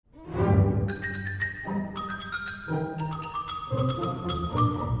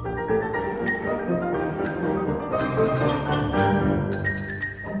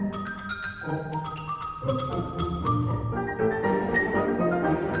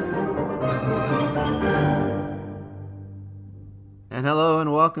And hello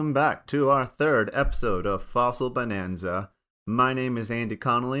and welcome back to our third episode of Fossil Bonanza. My name is Andy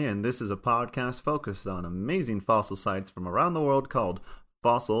Connolly, and this is a podcast focused on amazing fossil sites from around the world called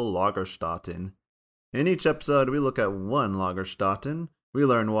Fossil Lagerstätten. In each episode, we look at one Lagerstätten, we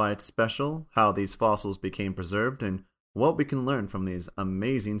learn why it's special, how these fossils became preserved, and what we can learn from these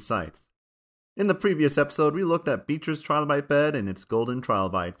amazing sites. In the previous episode, we looked at Beecher's trilobite bed and its golden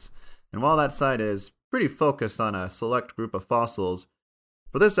trilobites, and while that site is pretty focused on a select group of fossils,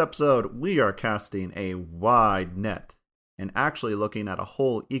 for this episode, we are casting a wide net and actually looking at a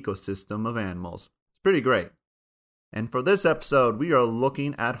whole ecosystem of animals. It's pretty great. And for this episode, we are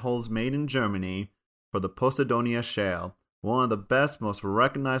looking at Holzminden, Germany for the Posidonia Shale, one of the best, most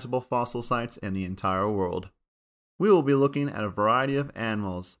recognizable fossil sites in the entire world. We will be looking at a variety of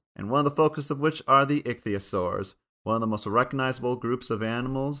animals, and one of the focus of which are the ichthyosaurs, one of the most recognizable groups of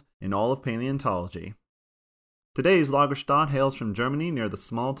animals in all of paleontology. Today's Lagerstätte hails from Germany near the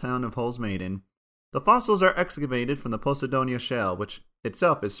small town of Holzminden. The fossils are excavated from the Posidonia Shale, which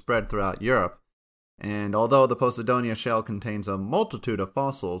itself is spread throughout Europe. And although the Posidonia Shale contains a multitude of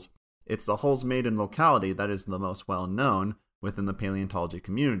fossils, it's the Holzminden locality that is the most well known within the paleontology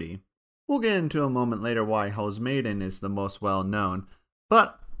community. We'll get into a moment later why Holzminden is the most well known,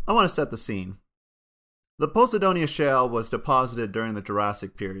 but I want to set the scene. The Posidonia Shale was deposited during the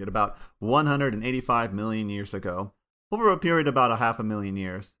Jurassic period, about 185 million years ago, over a period of about 500,000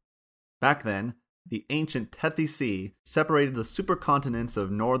 years. Back then, the ancient Tethys Sea separated the supercontinents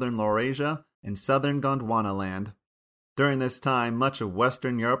of northern Laurasia and southern Gondwana land. During this time, much of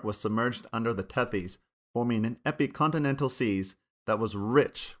Western Europe was submerged under the Tethys, forming an epicontinental seas that was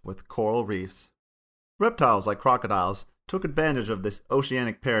rich with coral reefs. Reptiles like crocodiles took advantage of this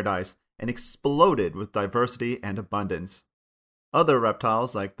oceanic paradise and exploded with diversity and abundance. Other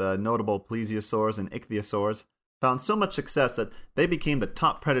reptiles, like the notable plesiosaurs and ichthyosaurs, found so much success that they became the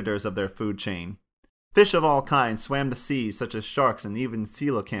top predators of their food chain. Fish of all kinds swam the seas, such as sharks and even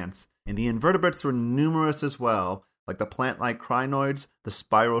coelacanths, and the invertebrates were numerous as well, like the plant-like crinoids, the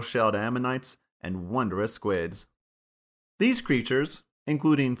spiral-shelled ammonites, and wondrous squids. These creatures,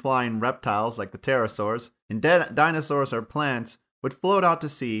 including flying reptiles like the pterosaurs, and dead dinosaurs or plants, would float out to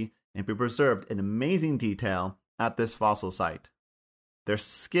sea and be preserved in amazing detail at this fossil site. Their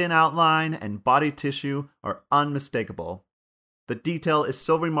skin outline and body tissue are unmistakable. The detail is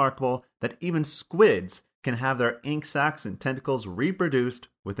so remarkable that even squids can have their ink sacs and tentacles reproduced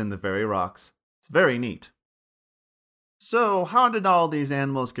within the very rocks. It's very neat. So, how did all these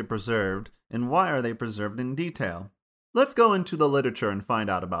animals get preserved, and why are they preserved in detail? Let's go into the literature and find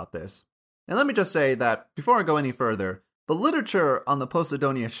out about this. And let me just say that, before I go any further, the literature on the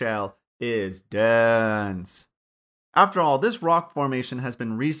Posidonia Shale is dense. After all, this rock formation has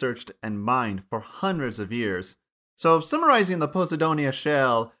been researched and mined for hundreds of years. So summarizing the Posidonia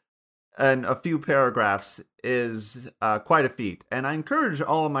Shale in a few paragraphs is quite a feat. And I encourage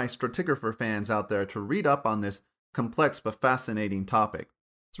all of my stratigrapher fans out there to read up on this complex but fascinating topic.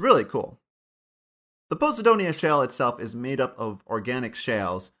 It's really cool. The Posidonia Shale itself is made up of organic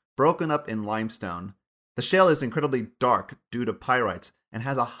shales broken up in limestone. The shale is incredibly dark due to pyrites and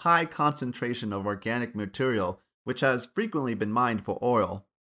has a high concentration of organic material, which has frequently been mined for oil.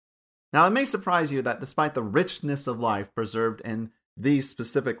 Now, it may surprise you that despite the richness of life preserved in these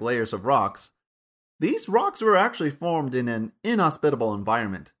specific layers of rocks, these rocks were actually formed in an inhospitable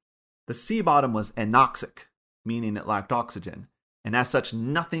environment. The sea bottom was anoxic, meaning it lacked oxygen, and as such,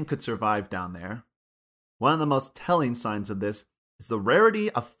 nothing could survive down there. One of the most telling signs of this is the rarity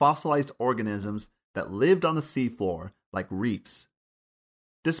of fossilized organisms that lived on the seafloor, like reefs.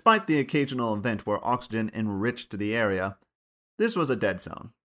 Despite the occasional event where oxygen enriched the area, this was a dead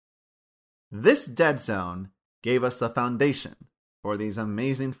zone. This dead zone gave us the foundation for these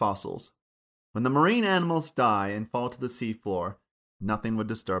amazing fossils. When the marine animals die and fall to the seafloor, nothing would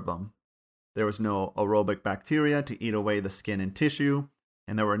disturb them. There was no aerobic bacteria to eat away the skin and tissue,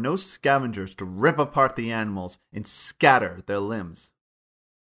 and there were no scavengers to rip apart the animals and scatter their limbs.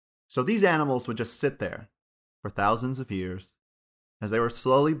 So these animals would just sit there for thousands of years as they were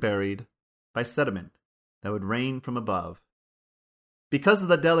slowly buried by sediment that would rain from above. Because of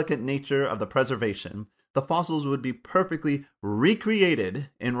the delicate nature of the preservation, the fossils would be perfectly recreated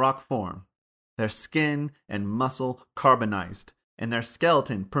in rock form, their skin and muscle carbonized, and their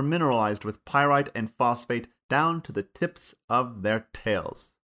skeleton permineralized with pyrite and phosphate down to the tips of their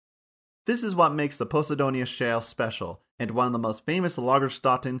tails. This is what makes the Posidonia Shale special and one of the most famous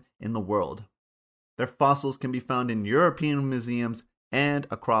Lagerstätten in the world. Their fossils can be found in European museums and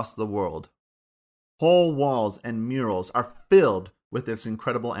across the world. Whole walls and murals are filled with its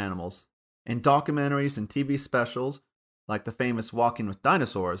incredible animals, and documentaries and TV specials like the famous Walking with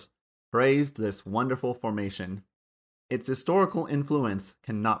Dinosaurs, praised this wonderful formation. Its historical influence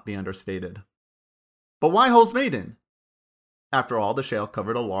cannot be understated. But why Holzmaden? After all, the shale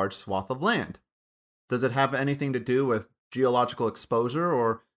covered a large swath of land. Does it have anything to do with geological exposure,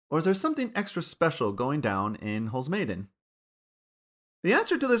 or is there something extra special going down in Holzmaden? The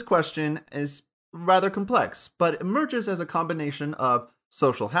answer to this question is rather complex, but emerges as a combination of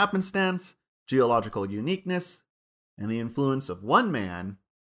social happenstance, geological uniqueness, and the influence of one man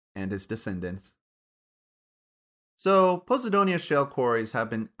and his descendants. So, Posidonia shale quarries have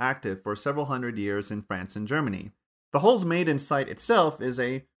been active for several hundred years in France and Germany. The Holzmaden site itself is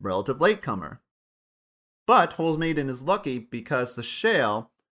a relative latecomer. But Holzmaden is lucky because the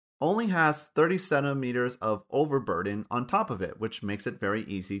shale only has 30 centimeters of overburden on top of it, which makes it very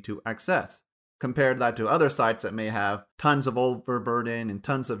easy to access. Compare that to other sites that may have tons of overburden and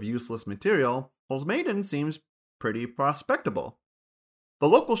tons of useless material, Holzmaden seems pretty prospectable. The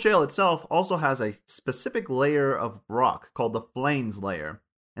local shale itself also has a specific layer of rock called the flains layer,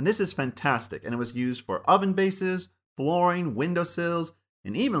 and this is fantastic, and it was used for oven bases, flooring, windowsills,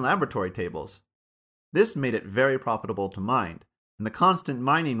 and even laboratory tables. This made it very profitable to mine, and the constant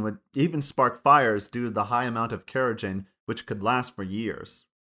mining would even spark fires due to the high amount of kerogen, which could last for years.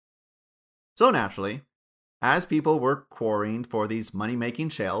 So naturally, as people were quarrying for these money-making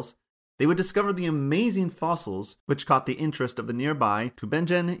shales, they would discover the amazing fossils which caught the interest of the nearby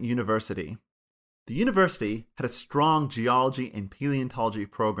Tübingen University. The university had a strong geology and paleontology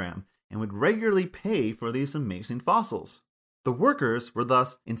program and would regularly pay for these amazing fossils. The workers were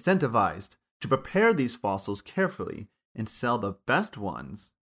thus incentivized to prepare these fossils carefully and sell the best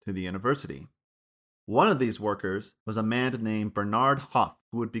ones to the university. One of these workers was a man named Bernard Hoff,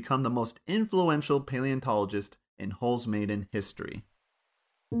 who would become the most influential paleontologist in Holzmaden history.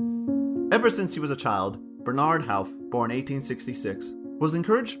 Ever since he was a child, Bernard Hoff, born 1866, was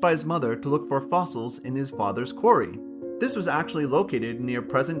encouraged by his mother to look for fossils in his father's quarry. This was actually located near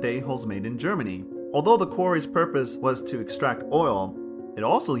present-day Holzmaden, Germany. Although the quarry's purpose was to extract oil, it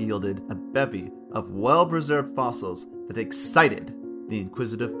also yielded a bevy of well-preserved fossils that excited the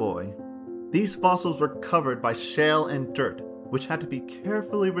inquisitive boy. These fossils were covered by shale and dirt, which had to be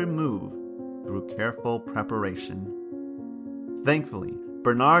carefully removed through careful preparation. Thankfully,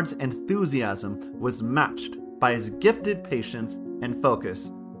 Bernard's enthusiasm was matched by his gifted patience and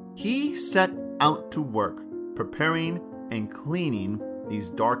focus. He set out to work, preparing and cleaning these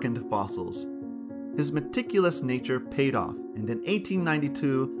darkened fossils. His meticulous nature paid off, and in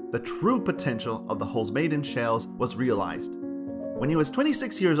 1892, the true potential of the Holzmaden shales was realized. When he was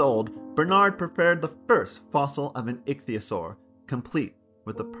 26 years old, Bernard prepared the first fossil of an ichthyosaur, complete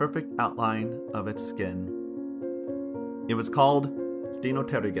with the perfect outline of its skin. It was called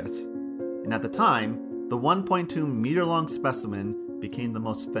Stenopterygus, and at the time, the 1.2 meter long specimen became the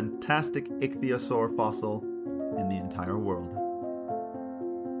most fantastic ichthyosaur fossil in the entire world.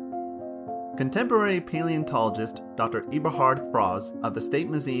 Contemporary paleontologist Dr. Eberhard Froese of the State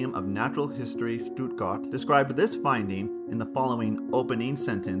Museum of Natural History Stuttgart described this finding in the following opening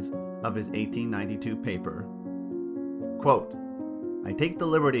sentence of his 1892 paper. Quote, "I take the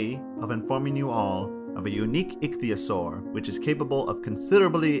liberty of informing you all of a unique ichthyosaur which is capable of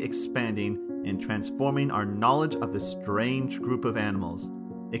considerably expanding and transforming our knowledge of this strange group of animals,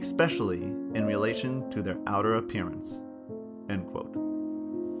 especially in relation to their outer appearance." End quote.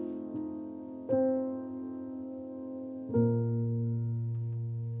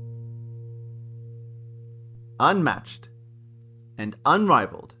 Unmatched and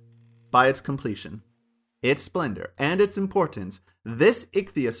unrivaled by its completion, its splendor, and its importance, this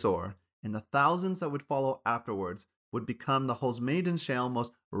ichthyosaur and the thousands that would follow afterwards would become the Holzmaden shale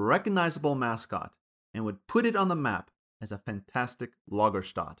most recognizable mascot and would put it on the map as a fantastic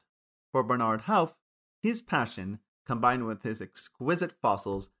Lagerstadt. For Bernard Hoff, his passion, combined with his exquisite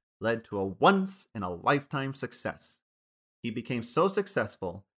fossils, led to a once-in-a-lifetime success. He became so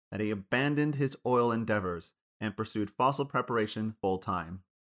successful that he abandoned his oil endeavors and pursued fossil preparation full-time.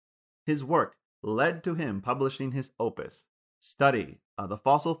 His work led to him publishing his opus, Study of the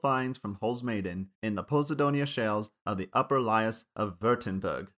Fossil Finds from Holzmaden in the Posidonia Shales of the Upper Lias of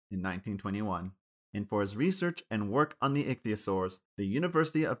Württemberg in 1921. And for his research and work on the ichthyosaurs, the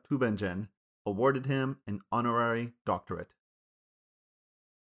University of Tübingen awarded him an honorary doctorate.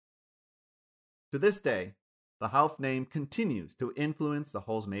 To this day, the Hoff name continues to influence the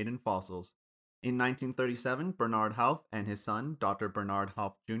Holzmaden fossils. In 1937, Bernard Hoff and his son, Dr. Bernard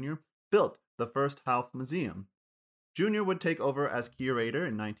Hoff Jr., built the first Hoff Museum. Jr. would take over as curator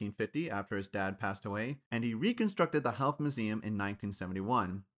in 1950 after his dad passed away, and he reconstructed the Hoff Museum in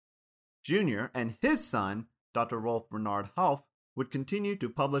 1971. Jr. and his son Dr. Rolf Bernard Hauff would continue to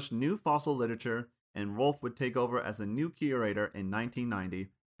publish new fossil literature, and Rolf would take over as a new curator in 1990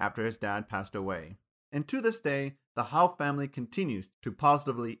 after his dad passed away. And to this day, the Hauff family continues to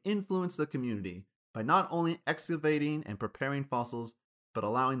positively influence the community by not only excavating and preparing fossils, but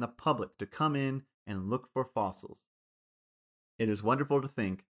allowing the public to come in and look for fossils. It is wonderful to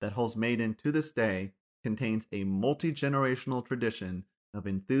think that Holzmaden to this day contains a multi-generational tradition of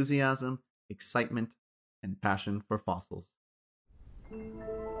enthusiasm, excitement, and passion for fossils.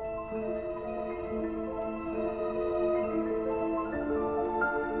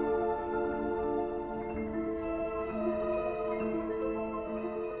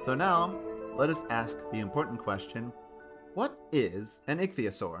 So now, let us ask the important question, what is an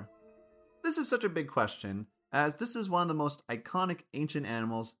ichthyosaur? This is such a big question, as this is one of the most iconic ancient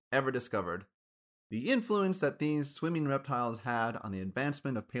animals ever discovered. The influence that these swimming reptiles had on the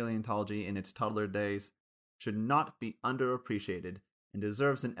advancement of paleontology in its toddler days should not be underappreciated and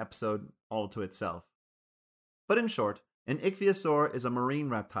deserves an episode all to itself. But in short, an ichthyosaur is a marine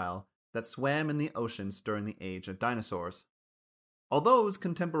reptile that swam in the oceans during the age of dinosaurs. Although it was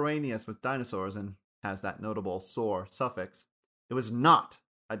contemporaneous with dinosaurs and has that notable "saur" suffix, it was not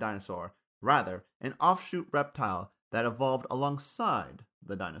a dinosaur, rather an offshoot reptile that evolved alongside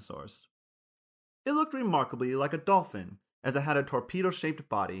the dinosaurs. It looked remarkably like a dolphin, as it had a torpedo-shaped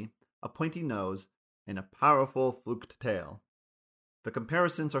body, a pointy nose, and a powerful fluked tail. The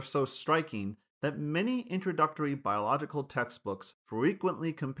comparisons are so striking that many introductory biological textbooks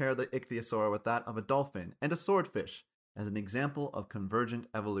frequently compare the ichthyosaur with that of a dolphin and a swordfish as an example of convergent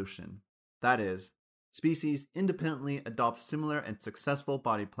evolution. That is, species independently adopt similar and successful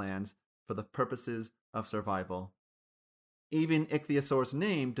body plans for the purposes of survival. Even ichthyosaur's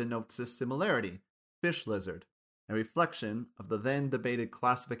name denotes this similarity, fish lizard, a reflection of the then debated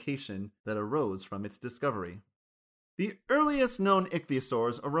classification that arose from its discovery. The earliest known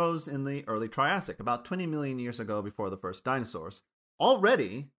ichthyosaurs arose in the early Triassic, about 20 million years ago before the first dinosaurs.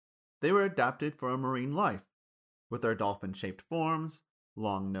 Already, they were adapted for a marine life, with their dolphin-shaped forms,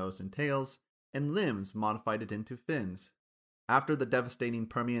 long nose and tails, and limbs modified into fins. After the devastating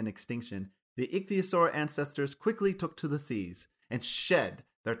Permian extinction, the ichthyosaur ancestors quickly took to the seas and shed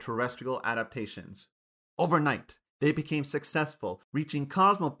their terrestrial adaptations. Overnight, they became successful, reaching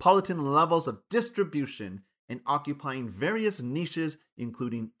cosmopolitan levels of distribution and occupying various niches,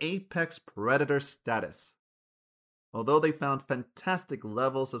 including apex predator status. Although they found fantastic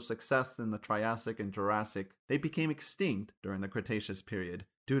levels of success in the Triassic and Jurassic, they became extinct during the Cretaceous period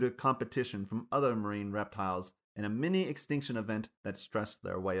due to competition from other marine reptiles and a mini-extinction event that stressed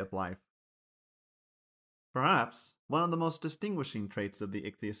their way of life. Perhaps one of the most distinguishing traits of the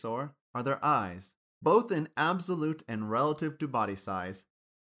ichthyosaur are their eyes. Both in absolute and relative to body size,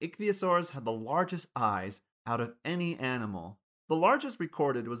 ichthyosaurs had the largest eyes out of any animal. The largest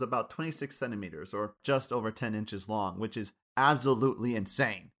recorded was about 26 centimeters, or just over 10 inches long, which is absolutely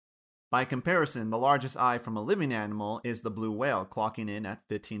insane. By comparison, the largest eye from a living animal is the blue whale, clocking in at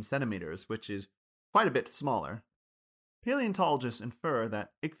 15 centimeters, which is quite a bit smaller. Paleontologists infer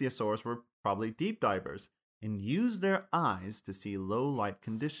that ichthyosaurs were probably deep divers and used their eyes to see low light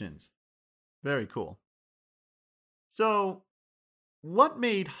conditions. Very cool. So, what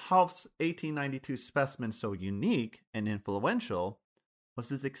made Hauff's 1892 specimen so unique and influential was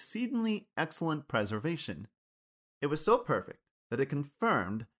his exceedingly excellent preservation. It was so perfect that it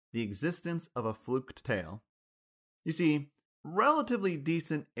confirmed the existence of a fluked tail. You see, relatively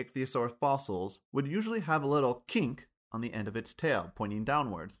decent ichthyosaur fossils would usually have a little kink on the end of its tail, pointing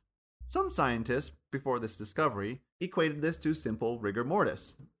downwards. Some scientists, before this discovery, equated this to simple rigor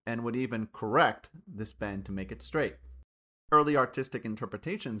mortis, and would even correct this bend to make it straight. Early artistic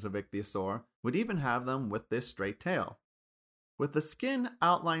interpretations of ichthyosaur would even have them with this straight tail. With the skin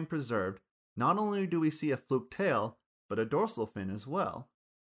outline preserved, not only do we see a fluke tail, but a dorsal fin as well.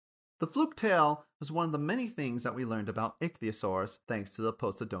 The fluke tail was one of the many things that we learned about ichthyosaurs thanks to the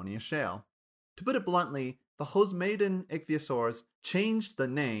Posidonia shale. To put it bluntly, the Holzmaden ichthyosaurs changed the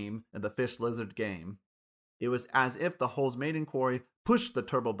name of the fish lizard game. It was as if the Holzmaden quarry pushed the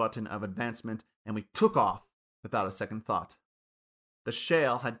turbo button of advancement and we took off without a second thought. The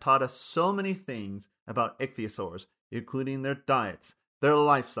shale had taught us so many things about ichthyosaurs, including their diets, their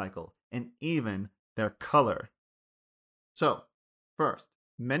life cycle, and even their color. So, first,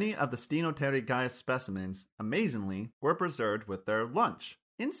 many of the Stenoterygaius specimens, amazingly, were preserved with their lunch.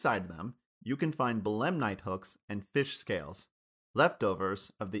 Inside them, you can find belemnite hooks and fish scales,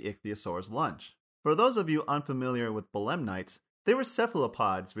 leftovers of the ichthyosaur's lunch. For those of you unfamiliar with belemnites, they were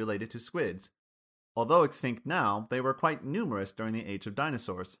cephalopods related to squids. Although extinct now, they were quite numerous during the age of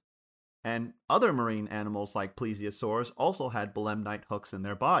dinosaurs. And other marine animals like plesiosaurs also had belemnite hooks in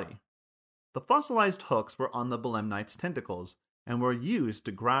their body. The fossilized hooks were on the belemnite's tentacles and were used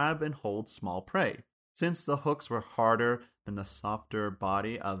to grab and hold small prey. Since the hooks were harder than the softer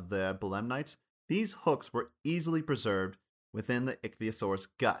body of the belemnites, these hooks were easily preserved within the ichthyosaur's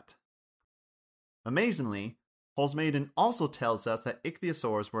gut. Amazingly, Holzmaden also tells us that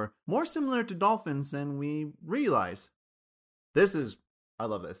ichthyosaurs were more similar to dolphins than we realize. I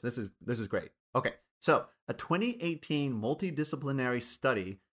love this. This is great. Okay, so a 2018 multidisciplinary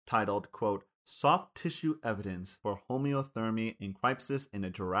study titled, quote, Soft Tissue Evidence for Homeothermy in Crypsis in a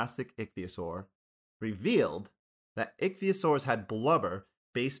Jurassic Ichthyosaur, revealed that ichthyosaurs had blubber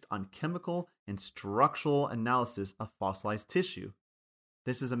based on chemical and structural analysis of fossilized tissue.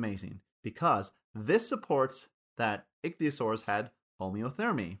 This is amazing because this supports that ichthyosaurs had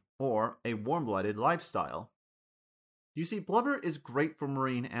homeothermy, or a warm-blooded lifestyle. You see, blubber is great for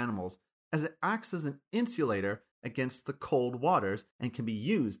marine animals as it acts as an insulator against the cold waters and can be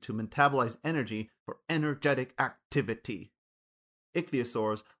used to metabolize energy for energetic activity.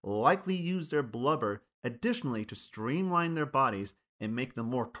 Ichthyosaurs likely use their blubber additionally to streamline their bodies and make them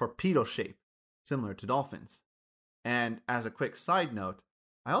more torpedo-shaped, similar to dolphins. And as a quick side note,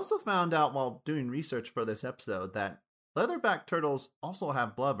 I also found out while doing research for this episode that leatherback turtles also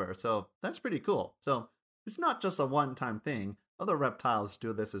have blubber, so that's pretty cool. So it's not just a one-time thing. Other reptiles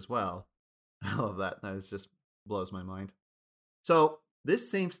do this as well. I love that. That just blows my mind. So this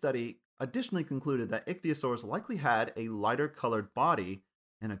same study additionally concluded that ichthyosaurs likely had a lighter colored body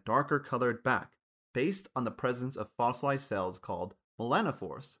and a darker colored back, based on the presence of fossilized cells called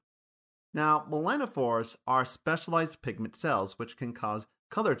melanophores. Now, melanophores are specialized pigment cells which can cause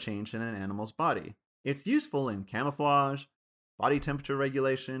color change in an animal's body. It's useful in camouflage, body temperature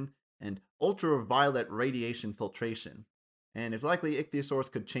regulation, and ultraviolet radiation filtration, and it's likely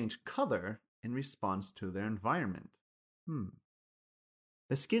ichthyosaurs could change color in response to their environment.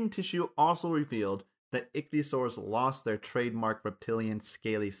 The skin tissue also revealed that ichthyosaurs lost their trademark reptilian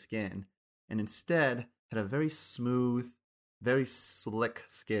scaly skin, and instead had a very smooth, very slick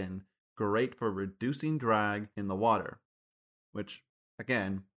skin, great for reducing drag in the water, which,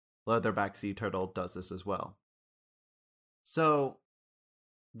 again, leatherback sea turtle does this as well. So,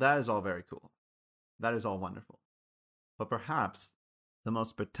 that is all very cool. That is all wonderful. But perhaps the most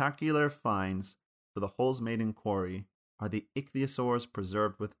spectacular finds for the Holzmaden quarry are the ichthyosaurs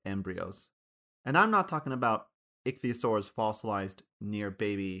preserved with embryos. And I'm not talking about ichthyosaurs fossilized near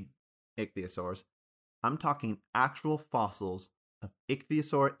baby ichthyosaurs. I'm talking actual fossils of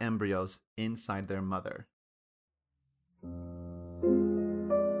ichthyosaur embryos inside their mother.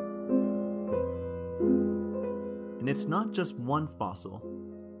 And it's not just one fossil.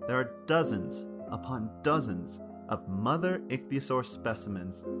 There are dozens upon dozens of mother ichthyosaur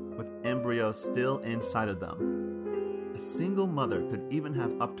specimens with embryos still inside of them. A single mother could even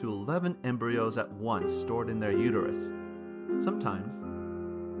have up to 11 embryos at once stored in their uterus. Sometimes,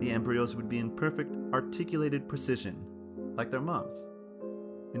 the embryos would be in perfect articulated precision, like their moms.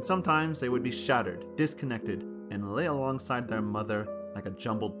 And sometimes they would be shattered, disconnected, and lay alongside their mother like a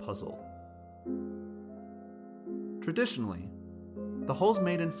jumbled puzzle. Traditionally, the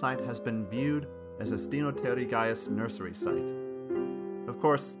Holzmaden site has been viewed as a Stenoterygaius nursery site. Of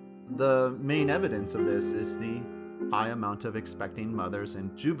course, the main evidence of this is the high amount of expecting mothers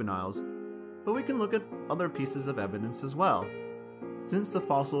and juveniles, but we can look at other pieces of evidence as well. Since the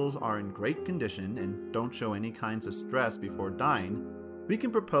fossils are in great condition and don't show any kinds of stress before dying, we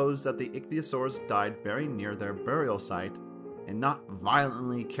can propose that the ichthyosaurs died very near their burial site and not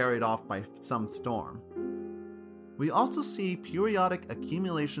violently carried off by some storm. We also see periodic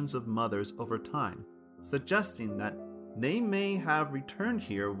accumulations of mothers over time, suggesting that they may have returned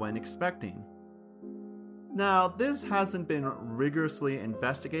here when expecting. Now, this hasn't been rigorously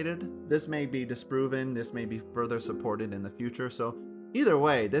investigated. This may be disproven, this may be further supported in the future, so either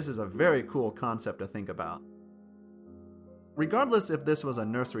way, this is a very cool concept to think about. Regardless if this was a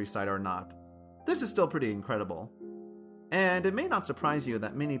nursery site or not, this is still pretty incredible. And it may not surprise you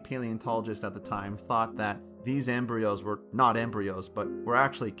that many paleontologists at the time thought that these embryos were not embryos, but were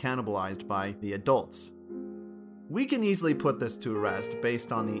actually cannibalized by the adults. We can easily put this to rest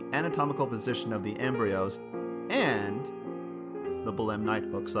based on the anatomical position of the embryos and the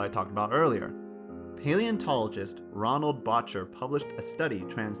belemnite hooks that I talked about earlier. Paleontologist Ronald Bottcher published a study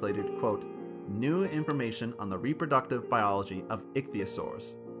translated, quote, New Information on the Reproductive Biology of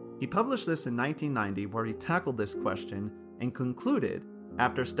Ichthyosaurs. He published this in 1990, where he tackled this question and concluded,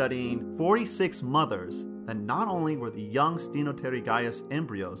 after studying 46 mothers, that not only were the young Stenoterygaius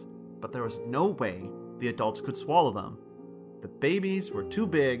embryos, but there was no way the adults could swallow them. The babies were too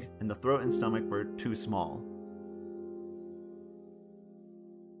big and the throat and stomach were too small.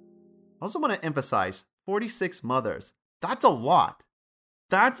 I also want to emphasize 46 mothers. That's a lot.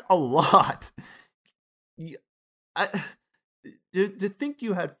 That's a lot. To think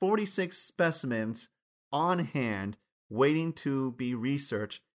you had 46 specimens on hand waiting to be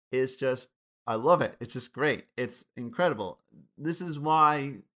researched is just, I love it. It's just great. It's incredible. This is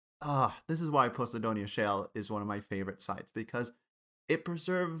why Posidonia Shale is one of my favorite sites, because it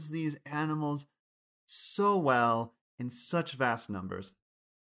preserves these animals so well in such vast numbers.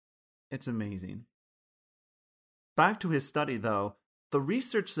 It's amazing. Back to his study, though, the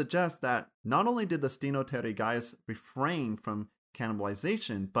research suggests that not only did the Stenopterygaius refrain from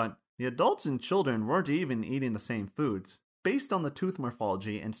cannibalization, but the adults and children weren't even eating the same foods. Based on the tooth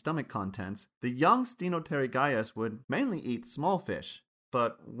morphology and stomach contents, the young Stenopterygaius would mainly eat small fish,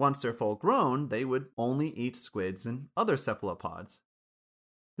 but once they're full grown, they would only eat squids and other cephalopods.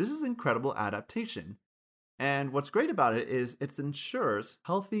 This is incredible adaptation. And what's great about it is it ensures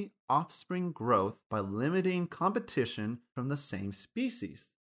healthy offspring growth by limiting competition from the same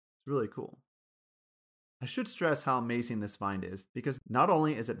species. It's really cool. I should stress how amazing this find is, because not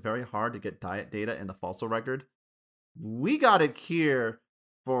only is it very hard to get diet data in the fossil record, we got it here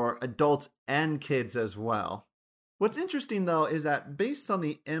for adults and kids as well. What's interesting, though, is that based on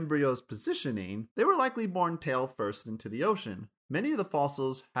the embryo's positioning, they were likely born tail first into the ocean. Many of the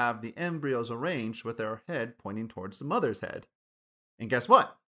fossils have the embryos arranged with their head pointing towards the mother's head. And guess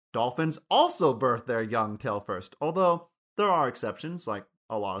what? Dolphins also birth their young tail first, although there are exceptions, like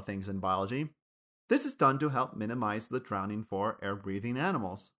a lot of things in biology. This is done to help minimize the drowning for air-breathing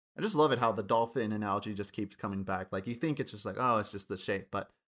animals. I just love it how the dolphin analogy just keeps coming back. Like, you think it's just like, oh, it's just the shape, but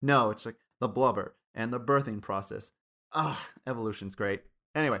no, it's like the blubber and the birthing process. Evolution's great.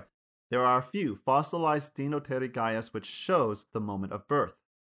 Anyway, there are a few fossilized Stenopterygaius which shows the moment of birth.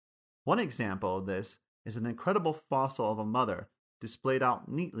 One example of this is an incredible fossil of a mother displayed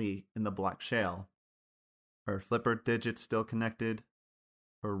out neatly in the black shale. Her flipper digits still connected,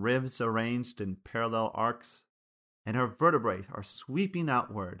 her ribs arranged in parallel arcs, and her vertebrae are sweeping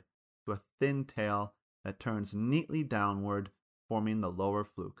outward to a thin tail that turns neatly downward, forming the lower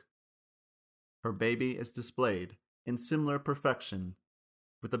fluke. Her baby is displayed in similar perfection,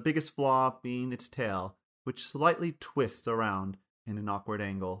 with the biggest flaw being its tail, which slightly twists around in an awkward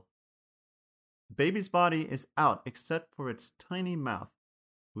angle. The baby's body is out except for its tiny mouth,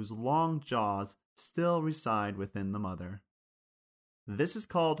 whose long jaws still reside within the mother. This is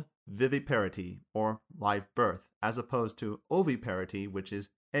called viviparity, or live birth, as opposed to oviparity, which is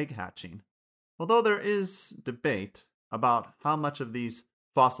egg hatching. Although there is debate about how much of these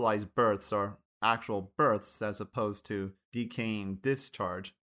fossilized births are actual births as opposed to decaying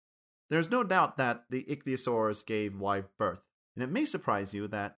discharge, there's no doubt that the ichthyosaurs gave live birth. And it may surprise you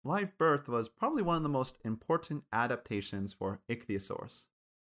that live birth was probably one of the most important adaptations for ichthyosaurs.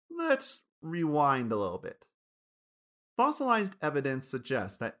 Let's rewind a little bit. Fossilized evidence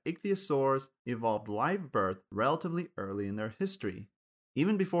suggests that ichthyosaurs evolved live birth relatively early in their history,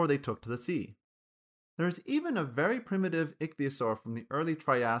 even before they took to the sea. There is even a very primitive ichthyosaur from the early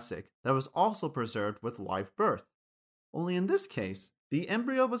Triassic that was also preserved with live birth. Only in this case, the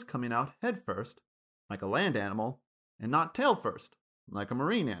embryo was coming out head first, like a land animal, and not tail first, like a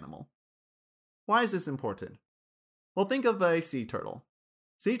marine animal. Why is this important? Well, think of a sea turtle.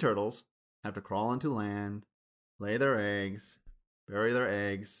 Sea turtles have to crawl onto land, lay their eggs, bury their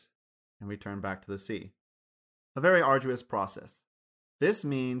eggs, and return back to the sea. A very arduous process. This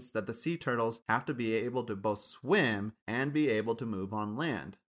means that the sea turtles have to be able to both swim and be able to move on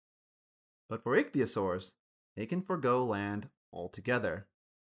land. But for ichthyosaurs, they can forgo land altogether.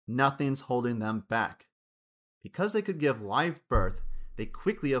 Nothing's holding them back. Because they could give live birth, they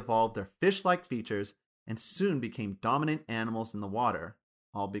quickly evolved their fish-like features and soon became dominant animals in the water,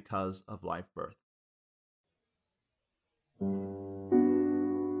 all because of live birth.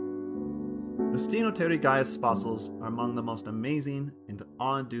 The Stenopterygaius fossils are among the most amazing and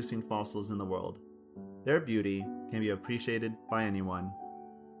awe-inducing fossils in the world. Their beauty can be appreciated by anyone,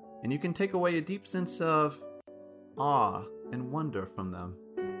 and you can take away a deep sense of awe and wonder from them.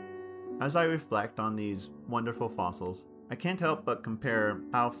 As I reflect on these wonderful fossils, I can't help but compare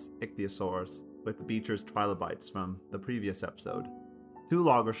Hauff's ichthyosaurs with Beecher's trilobites from the previous episode. Two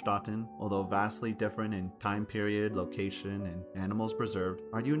Lagerstätten, although vastly different in time period, location, and animals preserved,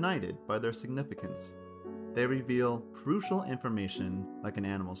 are united by their significance. They reveal crucial information like an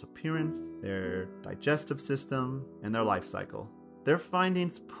animal's appearance, their digestive system, and their life cycle. Their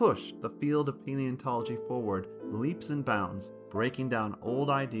findings push the field of paleontology forward leaps and bounds, breaking down old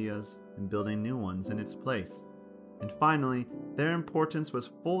ideas and building new ones in its place. And finally, their importance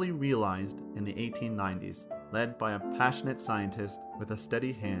was fully realized in the 1890s, led by a passionate scientist with a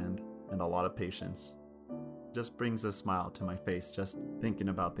steady hand and a lot of patience. Just brings a smile to my face just thinking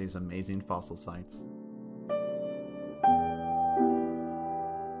about these amazing fossil sites.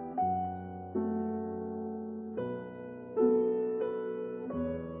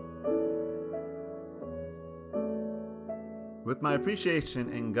 With my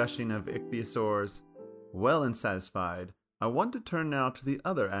appreciation and gushing of ichthyosaurs well and satisfied, I want to turn now to the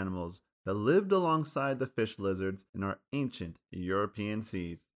other animals that lived alongside the fish lizards in our ancient European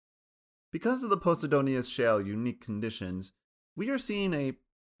seas. Because of the Posidonius shale unique conditions, we are seeing a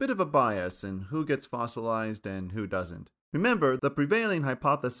bit of a bias in who gets fossilized and who doesn't. Remember, the prevailing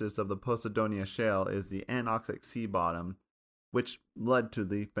hypothesis of the Posidonia shale is the anoxic sea bottom, which led to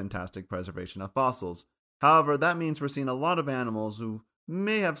the fantastic preservation of fossils. However, that means we're seeing a lot of animals who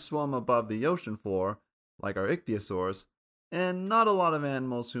may have swum above the ocean floor, like our ichthyosaurs, and not a lot of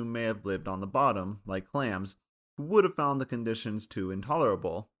animals who may have lived on the bottom, like clams, who would have found the conditions too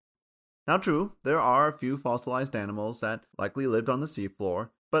intolerable. Now true, there are a few fossilized animals that likely lived on the seafloor,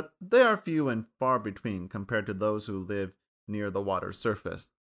 but they are few and far between compared to those who live near the water's surface.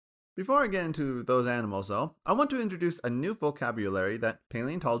 Before I get into those animals though, I want to introduce a new vocabulary that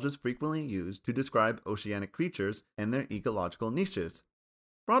paleontologists frequently use to describe oceanic creatures and their ecological niches.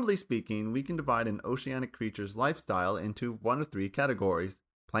 Broadly speaking, we can divide an oceanic creature's lifestyle into one of three categories: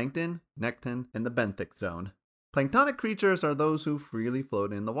 plankton, nekton, and the benthic zone. Planktonic creatures are those who freely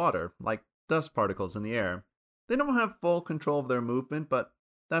float in the water, like dust particles in the air. They don't have full control of their movement, but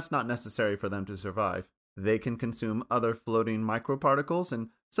that's not necessary for them to survive. They can consume other floating microparticles, and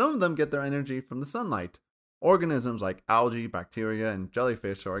some of them get their energy from the sunlight. Organisms like algae, bacteria, and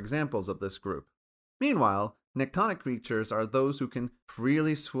jellyfish are examples of this group. Meanwhile, nektonic creatures are those who can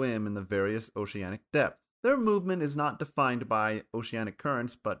freely swim in the various oceanic depths. Their movement is not defined by oceanic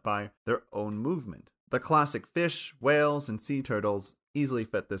currents, but by their own movement. The classic fish, whales, and sea turtles easily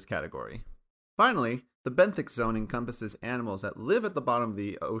fit this category. Finally, the benthic zone encompasses animals that live at the bottom of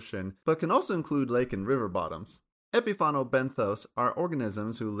the ocean, but can also include lake and river bottoms. Epifaunal are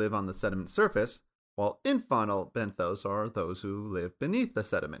organisms who live on the sediment surface, while infaunal benthos are those who live beneath the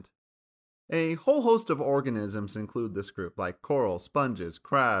sediment. A whole host of organisms include this group, like coral, sponges,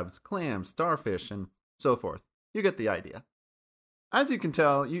 crabs, clams, starfish, and so forth. You get the idea. As you can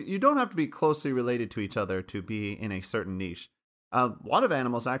tell, you don't have to be closely related to each other to be in a certain niche. A lot of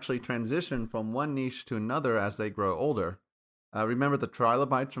animals actually transition from one niche to another as they grow older. Remember the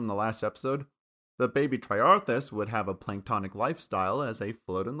trilobites from the last episode? The baby Triarthus would have a planktonic lifestyle as they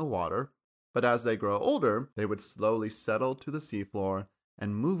float in the water, but as they grow older, they would slowly settle to the seafloor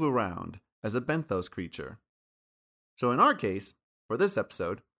and move around as a benthos creature. So in our case, for this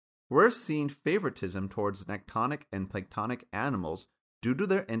episode, we're seeing favoritism towards nektonic and planktonic animals due to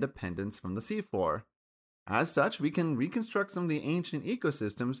their independence from the seafloor. As such, we can reconstruct some of the ancient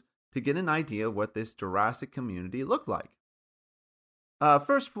ecosystems to get an idea of what this Jurassic community looked like.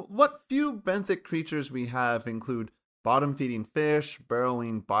 First, what few benthic creatures we have include bottom-feeding fish,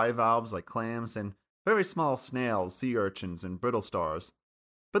 burrowing bivalves like clams, and very small snails, sea urchins, and brittle stars.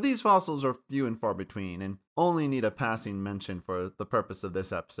 But these fossils are few and far between, and only need a passing mention for the purpose of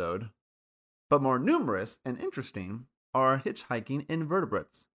this episode. But more numerous and interesting are hitchhiking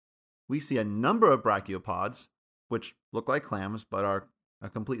invertebrates. We see a number of brachiopods, which look like clams but are a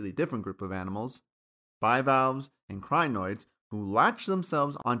completely different group of animals, bivalves, and crinoids who latch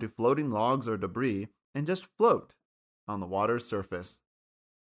themselves onto floating logs or debris and just float on the water's surface.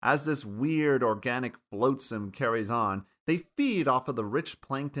 As this weird organic floatsome carries on, they feed off of the rich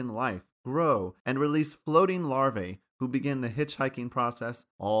plankton life, grow, and release floating larvae who begin the hitchhiking process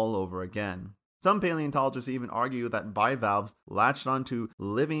all over again. Some paleontologists even argue that bivalves latched onto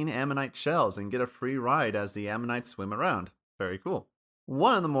living ammonite shells and get a free ride as the ammonites swim around. Very cool.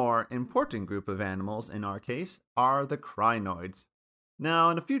 One of the more important group of animals in our case are the crinoids.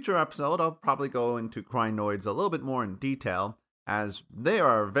 Now, in a future episode, I'll probably go into crinoids a little bit more in detail, as they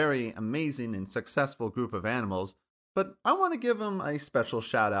are a very amazing and successful group of animals, but I want to give them a special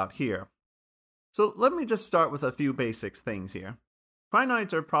shout out here. So let me just start with a few basics things here.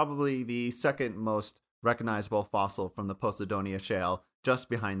 Crinoids are probably the second most recognizable fossil from the Posidonia shale, just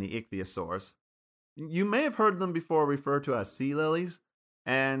behind the ichthyosaurs. You may have heard them before referred to as sea lilies,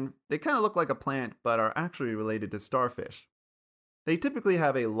 and they kind of look like a plant but are actually related to starfish. They typically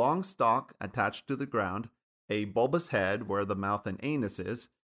have a long stalk attached to the ground, a bulbous head where the mouth and anus is,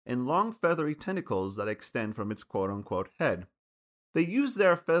 and long feathery tentacles that extend from its quote-unquote head. They use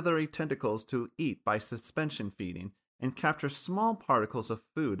their feathery tentacles to eat by suspension feeding and capture small particles of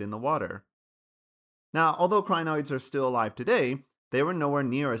food in the water. Now, although crinoids are still alive today, they were nowhere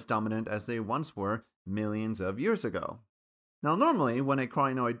near as dominant as they once were millions of years ago. Now, normally, when a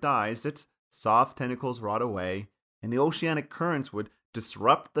crinoid dies, its soft tentacles rot away, and the oceanic currents would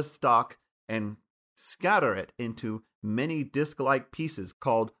disrupt the stock and scatter it into many disc-like pieces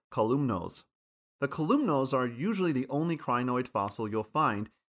called columns. The columns are usually the only crinoid fossil you'll find,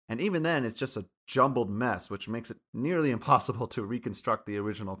 and even then it's just a jumbled mess, which makes it nearly impossible to reconstruct the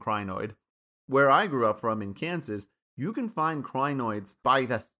original crinoid. Where I grew up from in Kansas, you can find crinoids by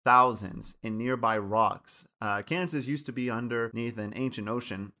the thousands in nearby rocks. Kansas used to be underneath an ancient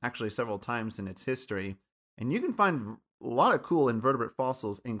ocean, actually several times in its history, and you can find a lot of cool invertebrate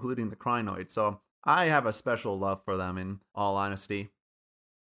fossils, including the crinoid, so I have a special love for them in all honesty.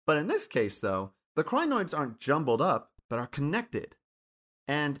 But in this case, though, the crinoids aren't jumbled up, but are connected.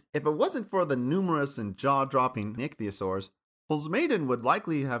 And if it wasn't for the numerous and jaw-dropping ichthyosaurs, Holzmaden would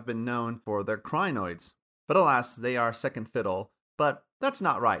likely have been known for their crinoids. But alas, they are second fiddle, but that's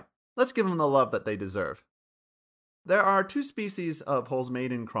not right. Let's give them the love that they deserve. There are two species of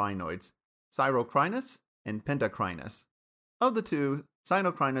Holzmaden crinoids, Cyrocrinus and Pentacrinus. Of the two,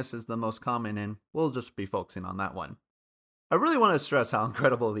 Cyrocrinus is the most common, and we'll just be focusing on that one. I really want to stress how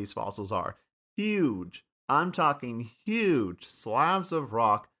incredible these fossils are. Huge, I'm talking huge, slabs of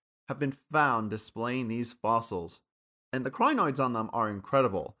rock have been found displaying these fossils, and the crinoids on them are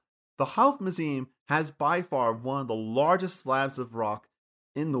incredible. The Hauff Museum has by far one of the largest slabs of rock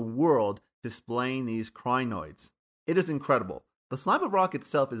in the world displaying these crinoids. It is incredible. The slab of rock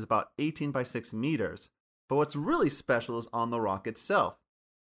itself is about 18 by 6 meters, but what's really special is on the rock itself.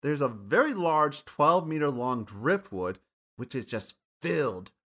 There's a very large 12-meter long driftwood, which is just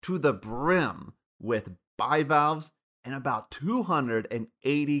filled to the brim with bivalves and about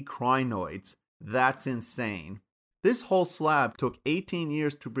 280 crinoids. That's insane. This whole slab took 18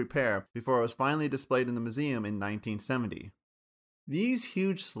 years to prepare before it was finally displayed in the museum in 1970. These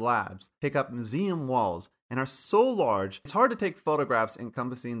huge slabs take up museum walls and are so large, it's hard to take photographs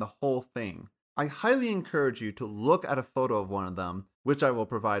encompassing the whole thing. I highly encourage you to look at a photo of one of them, which I will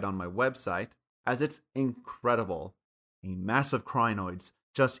provide on my website, as it's incredible. A mass of crinoids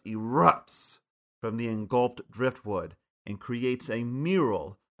just erupts from the engulfed driftwood and creates a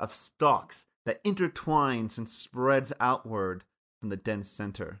mural of stalks that intertwines and spreads outward from the dense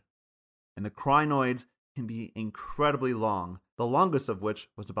center. And the crinoids can be incredibly long, the longest of which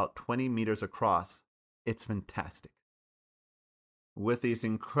was about 20 meters across. It's fantastic. With these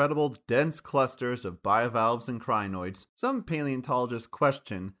incredible dense clusters of bivalves and crinoids, some paleontologists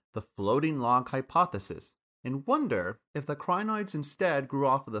question the floating log hypothesis and wonder if the crinoids instead grew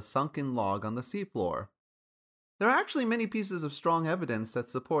off of the sunken log on the seafloor. There are actually many pieces of strong evidence that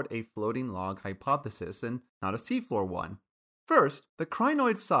support a floating log hypothesis and not a seafloor one. First, the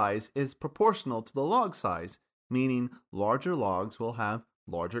crinoid size is proportional to the log size, meaning larger logs will have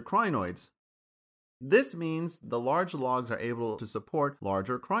larger crinoids. This means the large logs are able to support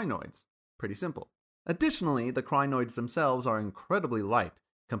larger crinoids. Pretty simple. Additionally, the crinoids themselves are incredibly light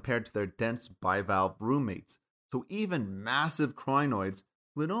compared to their dense bivalve roommates, so even massive crinoids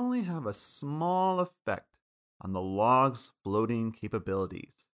would only have a small effect on the log's floating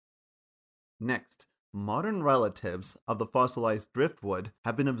capabilities. Next, modern relatives of the fossilized driftwood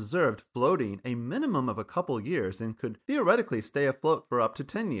have been observed floating a minimum of a couple years and could theoretically stay afloat for up to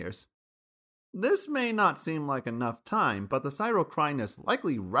 10 years. This may not seem like enough time, but the Cyrocrinus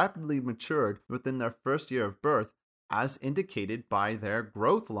likely rapidly matured within their first year of birth, as indicated by their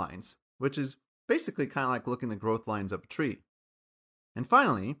growth lines, which is basically kind of like looking at the growth lines of a tree. And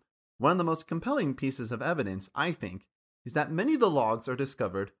finally, one of the most compelling pieces of evidence, I think, is that many of the logs are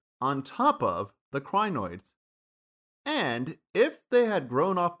discovered on top of the crinoids. And if they had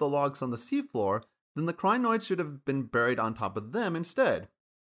grown off the logs on the seafloor, then the crinoids should have been buried on top of them instead.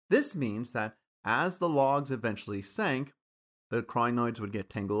 This means that as the logs eventually sank, the crinoids would get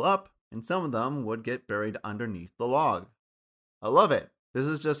tangled up, and some of them would get buried underneath the log. I love it. This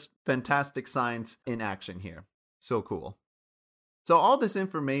is just fantastic science in action here. So cool. So all this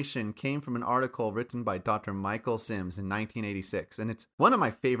information came from an article written by Dr. Michael Sims in 1986, and it's one of my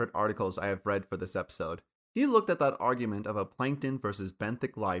favorite articles I have read for this episode. He looked at that argument of a plankton versus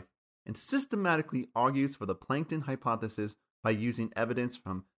benthic life and systematically argues for the plankton hypothesis by using evidence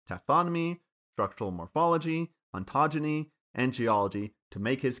from taphonomy, structural morphology, ontogeny, and geology to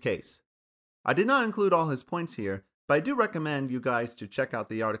make his case. I did not include all his points here, but I do recommend you guys to check out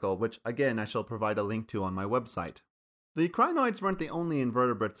the article, which again I shall provide a link to on my website. The crinoids weren't the only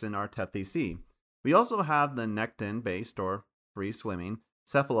invertebrates in our Tethys Sea. We also have the nekton-based or free-swimming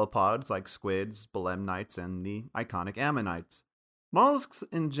cephalopods like squids, belemnites, and the iconic ammonites. Mollusks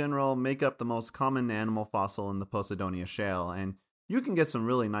in general make up the most common animal fossil in the Posidonia shale, and you can get some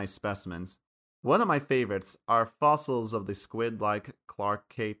really nice specimens. One of my favorites are fossils of the squid-like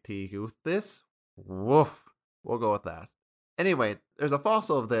Clarkateuthis. Woof, we'll go with that. Anyway, there's a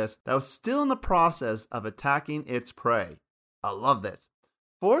fossil of this that was still in the process of attacking its prey. I love this.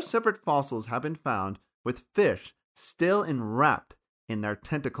 4 separate fossils have been found with fish still enwrapped in their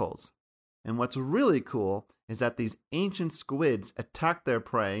tentacles. And what's really cool is that these ancient squids attack their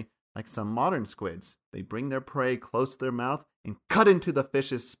prey like some modern squids. They bring their prey close to their mouth and cut into the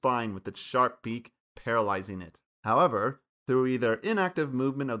fish's spine with its sharp beak, paralyzing it. However, through either inactive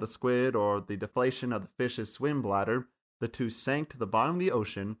movement of the squid or the deflation of the fish's swim bladder, the 2 sank to the bottom of the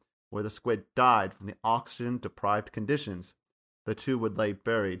ocean, where the squid died from the oxygen-deprived conditions. The 2 would lay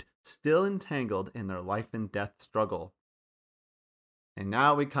buried, still entangled in their life and death struggle. And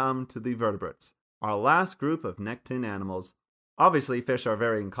now we come to the vertebrates, our last group of nekton animals. Obviously, fish are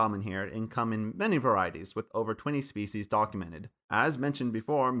very uncommon here and come in many varieties, with over 20 species documented. As mentioned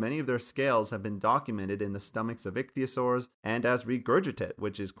before, many of their scales have been documented in the stomachs of ichthyosaurs and as regurgitate,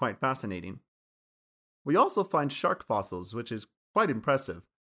 which is quite fascinating. We also find shark fossils, which is quite impressive.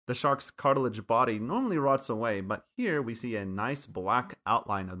 The shark's cartilage body normally rots away, but here we see a nice black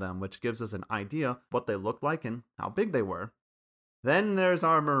outline of them, which gives us an idea what they look like and how big they were. Then there's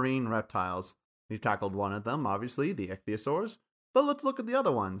our marine reptiles. We've tackled one of them, obviously, the ichthyosaurs, but let's look at the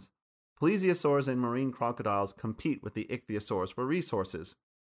other ones. Plesiosaurs and marine crocodiles compete with the ichthyosaurs for resources.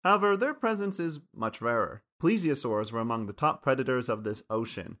 However, their presence is much rarer. Plesiosaurs were among the top predators of this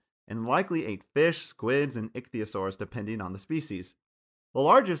ocean, and likely ate fish, squids, and ichthyosaurs depending on the species. The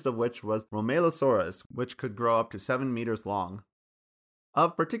largest of which was Romalosaurus, which could grow up to 7 meters long.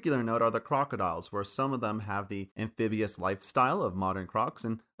 Of particular note are the crocodiles, where some of them have the amphibious lifestyle of modern crocs,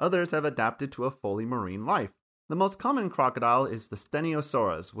 and others have adapted to a fully marine life. The most common crocodile is the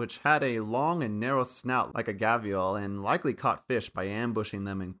Steniosaurus, which had a long and narrow snout like a gavial, and likely caught fish by ambushing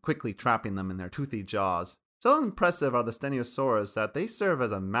them and quickly trapping them in their toothy jaws. So impressive are the Steniosaurus that they serve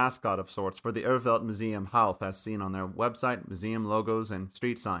as a mascot of sorts for the Ervelt Museum Hauf, as seen on their website, museum logos, and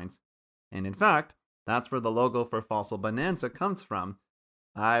street signs. And in fact, that's where the logo for Fossil Bonanza comes from.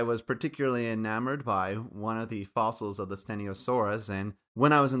 I was particularly enamored by one of the fossils of the Steniosaurus, and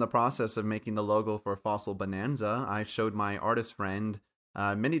when I was in the process of making the logo for Fossil Bonanza, I showed my artist friend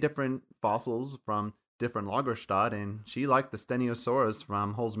many different fossils from different Lagerstadt, and she liked the Steniosaurus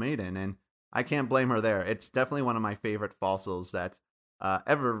from Holzmaden, and I can't blame her there. It's definitely one of my favorite fossils that's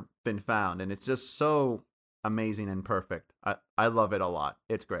ever been found, and it's just so amazing and perfect. I love it a lot.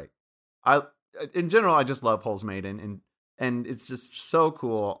 It's great. In general, I just love Holzmaden, and it's just so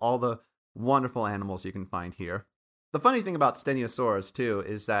cool, all the wonderful animals you can find here. The funny thing about Steniosaurus, too,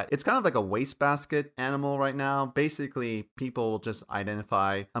 is that it's kind of like a wastebasket animal right now. Basically, people just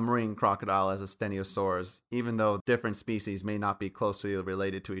identify a marine crocodile as a Steniosaurus, even though different species may not be closely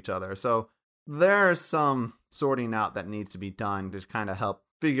related to each other. So there's some sorting out that needs to be done to kind of help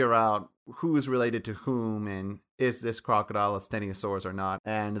figure out who's related to whom and is this crocodile a Steniosaurus or not.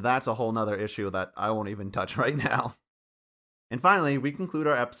 And that's a whole nother issue that I won't even touch right now. And finally, we conclude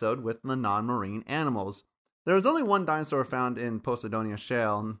our episode with the non-marine animals. There was only one dinosaur found in Posidonia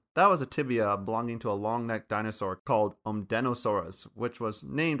shale, and that was a tibia belonging to a long-necked dinosaur called Omdenosaurus, which was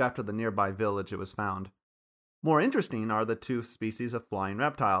named after the nearby village it was found. More interesting are the 2 species of flying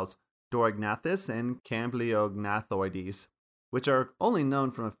reptiles, Dorognathus and Camblyognathioides, which are only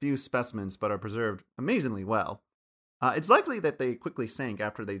known from a few specimens but are preserved amazingly well. It's likely that they quickly sank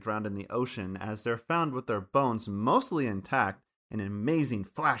after they drowned in the ocean, as they're found with their bones mostly intact in amazing,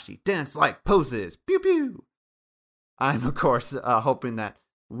 flashy, dance-like poses. Pew pew! I'm, of course, hoping that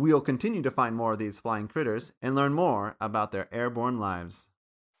we'll continue to find more of these flying critters and learn more about their airborne lives.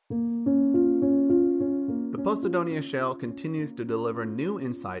 The Posidonia shale continues to deliver new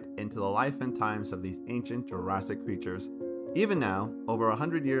insight into the life and times of these ancient Jurassic creatures. Even now, over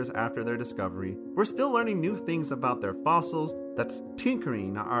 100 years after their discovery, we're still learning new things about their fossils that's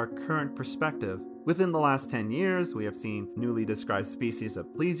tinkering our current perspective. Within the last 10 years, we have seen newly described species of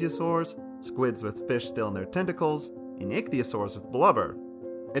plesiosaurs, squids with fish still in their tentacles, and ichthyosaurs with blubber.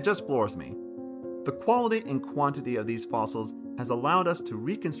 It just floors me. The quality and quantity of these fossils has allowed us to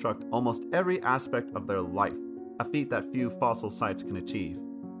reconstruct almost every aspect of their life, a feat that few fossil sites can achieve.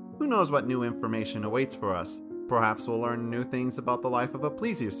 Who knows what new information awaits for us? Perhaps we'll learn new things about the life of a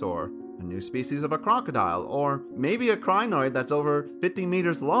plesiosaur, a new species of a crocodile, or maybe a crinoid that's over 50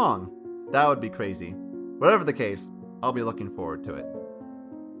 meters long. That would be crazy. Whatever the case, I'll be looking forward to it.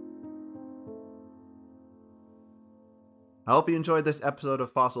 I hope you enjoyed this episode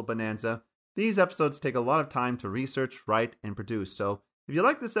of Fossil Bonanza. These episodes take a lot of time to research, write, and produce, so if you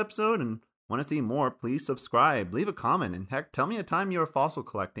like this episode and want to see more, please subscribe, leave a comment, and heck, tell me a time you were fossil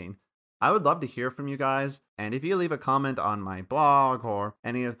collecting. I would love to hear from you guys, and if you leave a comment on my blog or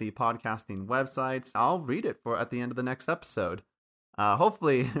any of the podcasting websites, I'll read it at the end of the next episode.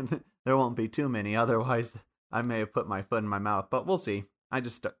 Hopefully, there won't be too many, otherwise I may have put my foot in my mouth, but we'll see. I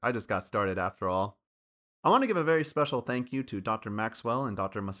just got started after all. I want to give a very special thank you to Dr. Maxwell and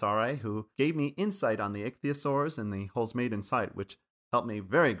Dr. Masare, who gave me insight on the ichthyosaurs and the Holzmaden site, which helped me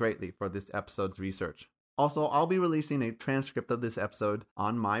very greatly for this episode's research. Also, I'll be releasing a transcript of this episode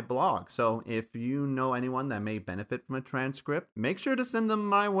on my blog, so if you know anyone that may benefit from a transcript, make sure to send them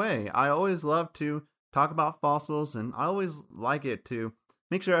my way. I always love to talk about fossils, and I always like it to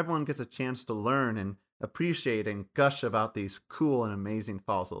make sure everyone gets a chance to learn and appreciate and gush about these cool and amazing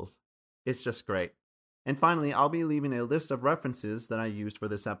fossils. It's just great. And finally, I'll be leaving a list of references that I used for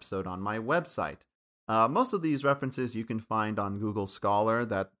this episode on my website. Most of these references you can find on Google Scholar,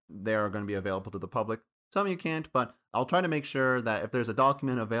 that they are going to be available to the public. Some you can't, but I'll try to make sure that if there's a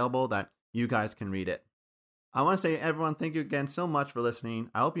document available that you guys can read it. I want to say, everyone, thank you again so much for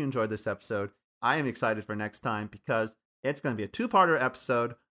listening. I hope you enjoyed this episode. I am excited for next time because it's going to be a two-parter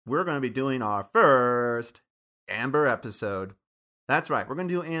episode. We're going to be doing our first Amber episode. That's right, we're going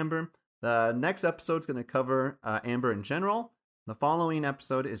to do Amber. The next episode is going to cover amber in general. The following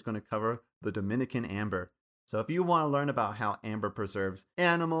episode is going to cover the Dominican amber. So if you want to learn about how amber preserves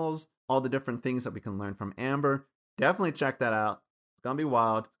animals, all the different things that we can learn from amber, definitely check that out. It's going to be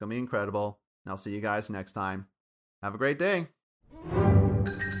wild. It's going to be incredible. And I'll see you guys next time. Have a great day.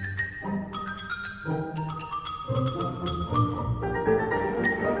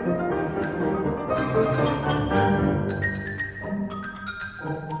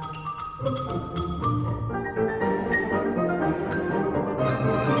 Thank you.